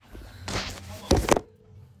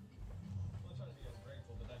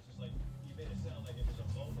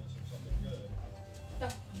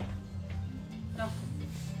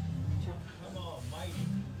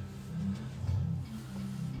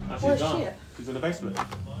Where's gone. she at? She's in the basement.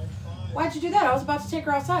 Why'd you do that? I was about to take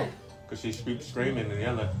her outside. Because she's screaming and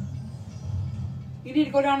yelling. You need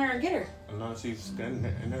to go down there and get her. No, she's in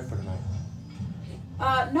there for the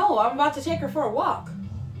night. No, I'm about to take her for a walk.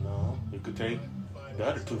 No, you could take the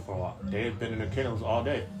other two for a walk. They had been in the kennels all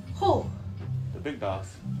day. Who? The big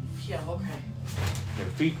dogs. Yeah, okay. Their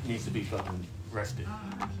feet needs to be fucking rested.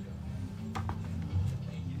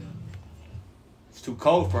 It's too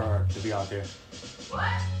cold for her to be out there.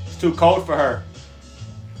 What? It's too cold for her.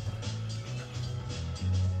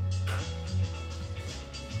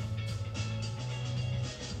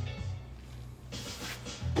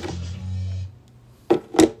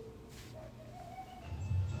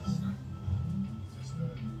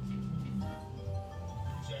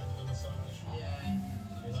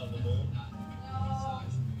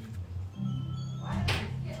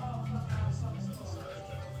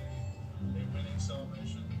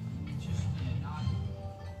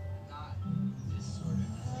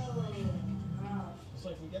 It's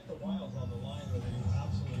like we get the Wilds on the line where they do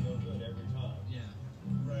absolutely no good every time. Yeah.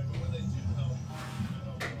 Right, but when they do help,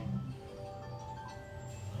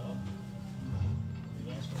 well, be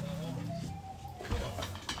nice when that happens. Come on,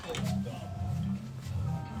 it's dumb.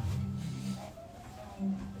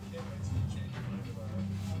 I can't wait till you change your mind about it.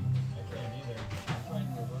 I can't either. I'm trying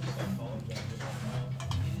to reverse psychology.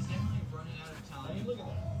 It is definitely running out of time. I mean, look at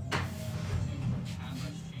that. To have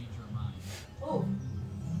us change our mind. Oh.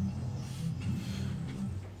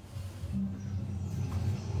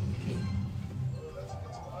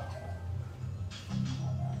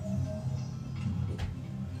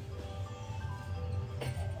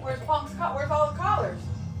 Where's all the collars?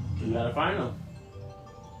 You gotta find them.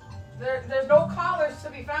 There's no collars to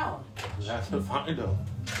be found. You have to find them.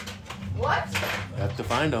 What? You have to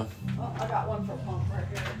find them. Oh, I got one for Punk right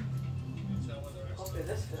here. Hopefully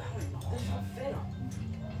this fit. I don't even know if this will fit him.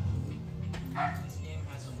 This game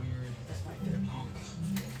has a weird. This might fit Punk.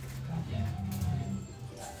 Yeah.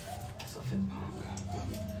 This will fit Punk.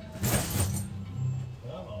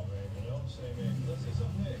 Come on, baby. Don't say me. Let's see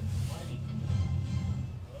some big. Mighty.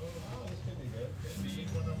 Oh, this could be good. Could be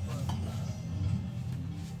one up front.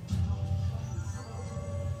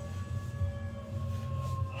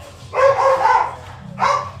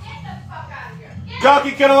 Get the fuck out of here.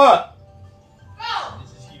 Jockey, get him up! Go!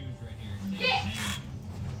 This is huge right here. Get!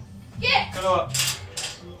 Get him up.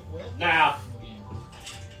 Now.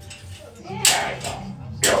 Yeah.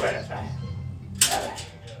 Go in his bag.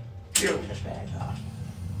 Go in his bag.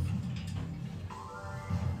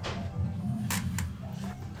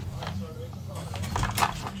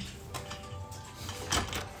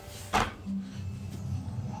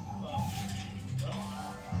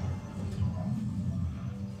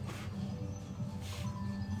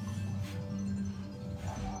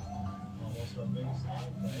 Almost our biggest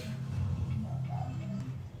line play.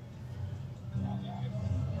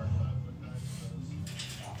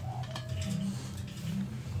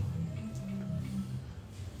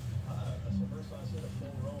 That's the first time I've seen a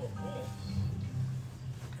full row of wolves.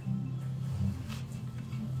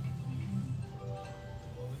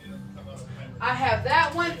 I have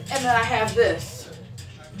that one, and then I have this.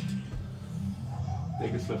 They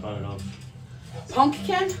can slip on it on.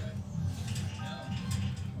 Pumpkin?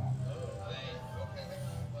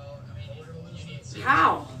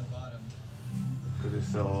 How? Because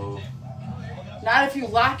it's so. Not if you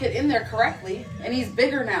lock it in there correctly. And he's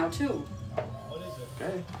bigger now, too. What is it?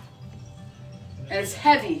 Okay. And it's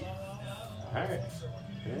heavy. Alright.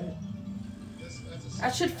 Yeah.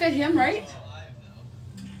 That should fit him, right?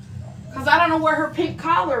 Because I don't know where her pink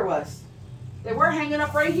collar was. They were hanging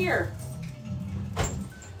up right here.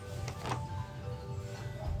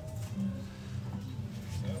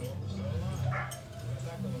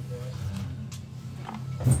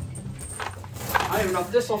 I don't even know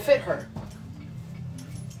if this will fit her.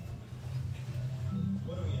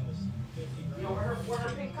 What are we in this? 50 You know where her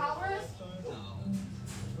pink collar is?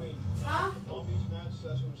 Between Huh? Palm Beach match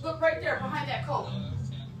sessions. Look right there, behind that coat. Oh,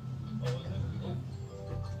 is it?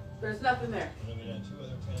 There's nothing there. And then we had 2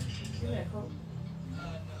 other 10. Give me that coat. No.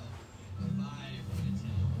 5 and a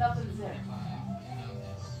 10. Nothing's there. 5. You know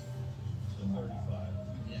this. So 35.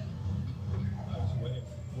 Yeah. I was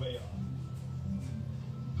way off.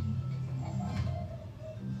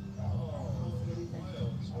 Oh,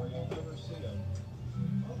 Wilds, where you'll never see them.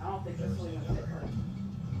 I don't think this will even fit her.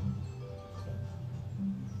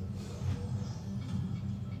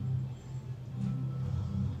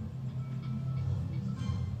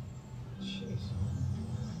 Jeez.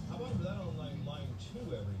 How about that on line 2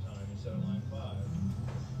 every time instead of line 5?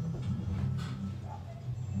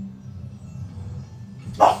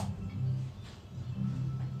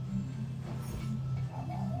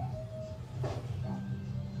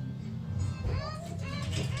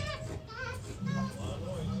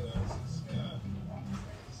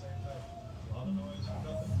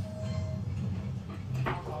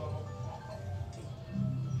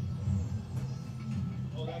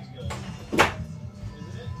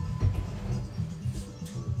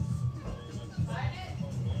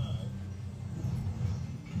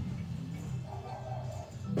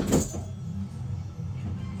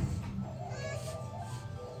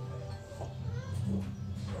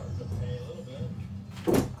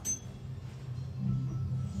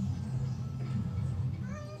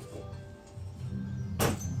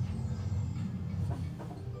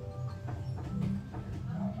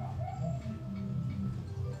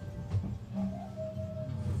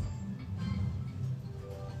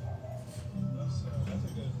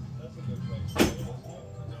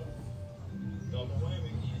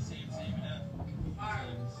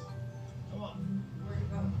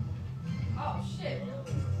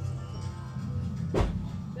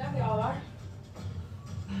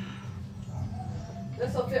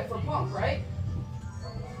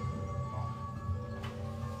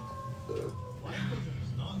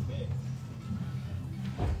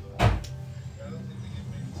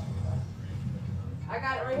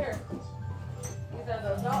 got it right here. These are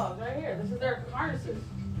the dogs right here. This is their harnesses.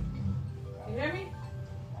 You hear me?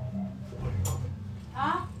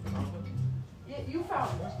 Huh? You found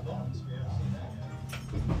it. Where's the bones? We haven't seen that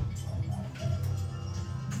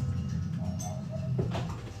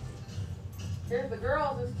yet. Here's the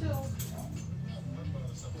girls, is too.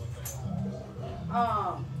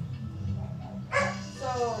 So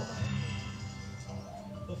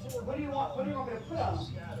what do you want me to put on them?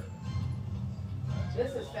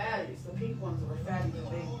 This is fatties. The pink ones were fatties and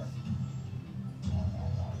babies.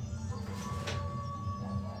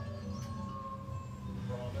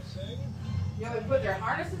 Promising. You want me to put their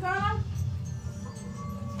harnesses on them?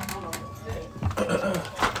 I don't know if it'll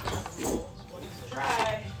fit.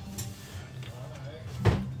 Try.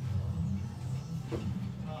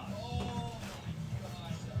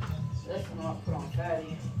 This one I'll put on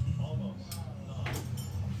fatty.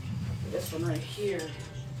 This one right here.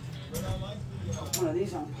 One of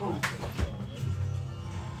these on pump.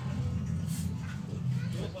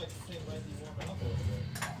 Feels like the thing might be warming up a little bit.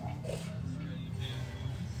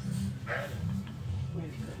 Wait a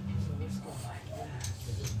minute. So let's go like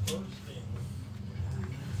this. It's bursting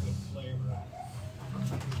with flavor.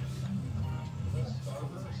 This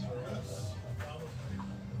Starburst or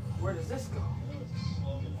Where does this go? I know it's a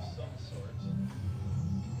slogan of some sort.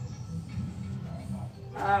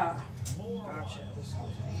 Ah, More gotcha. This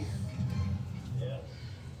goes in here. Yes.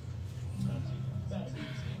 Not too bad.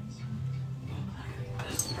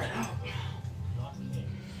 This spread out. Not king.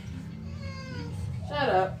 Shut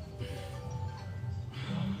up.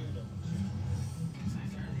 Not you, number 2.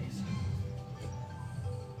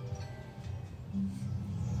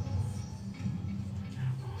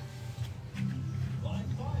 Line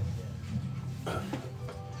 5 again.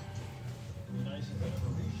 Be nice if I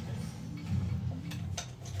never reached it.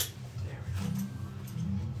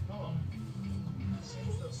 Come on.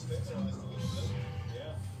 Seems to have stabilized a little bit.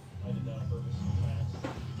 Yeah, I did that on purpose.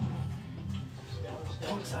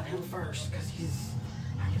 Focus on him first, because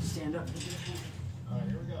I can stand up and do him. Alright,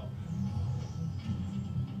 here we go.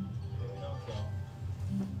 Here we go, Phil.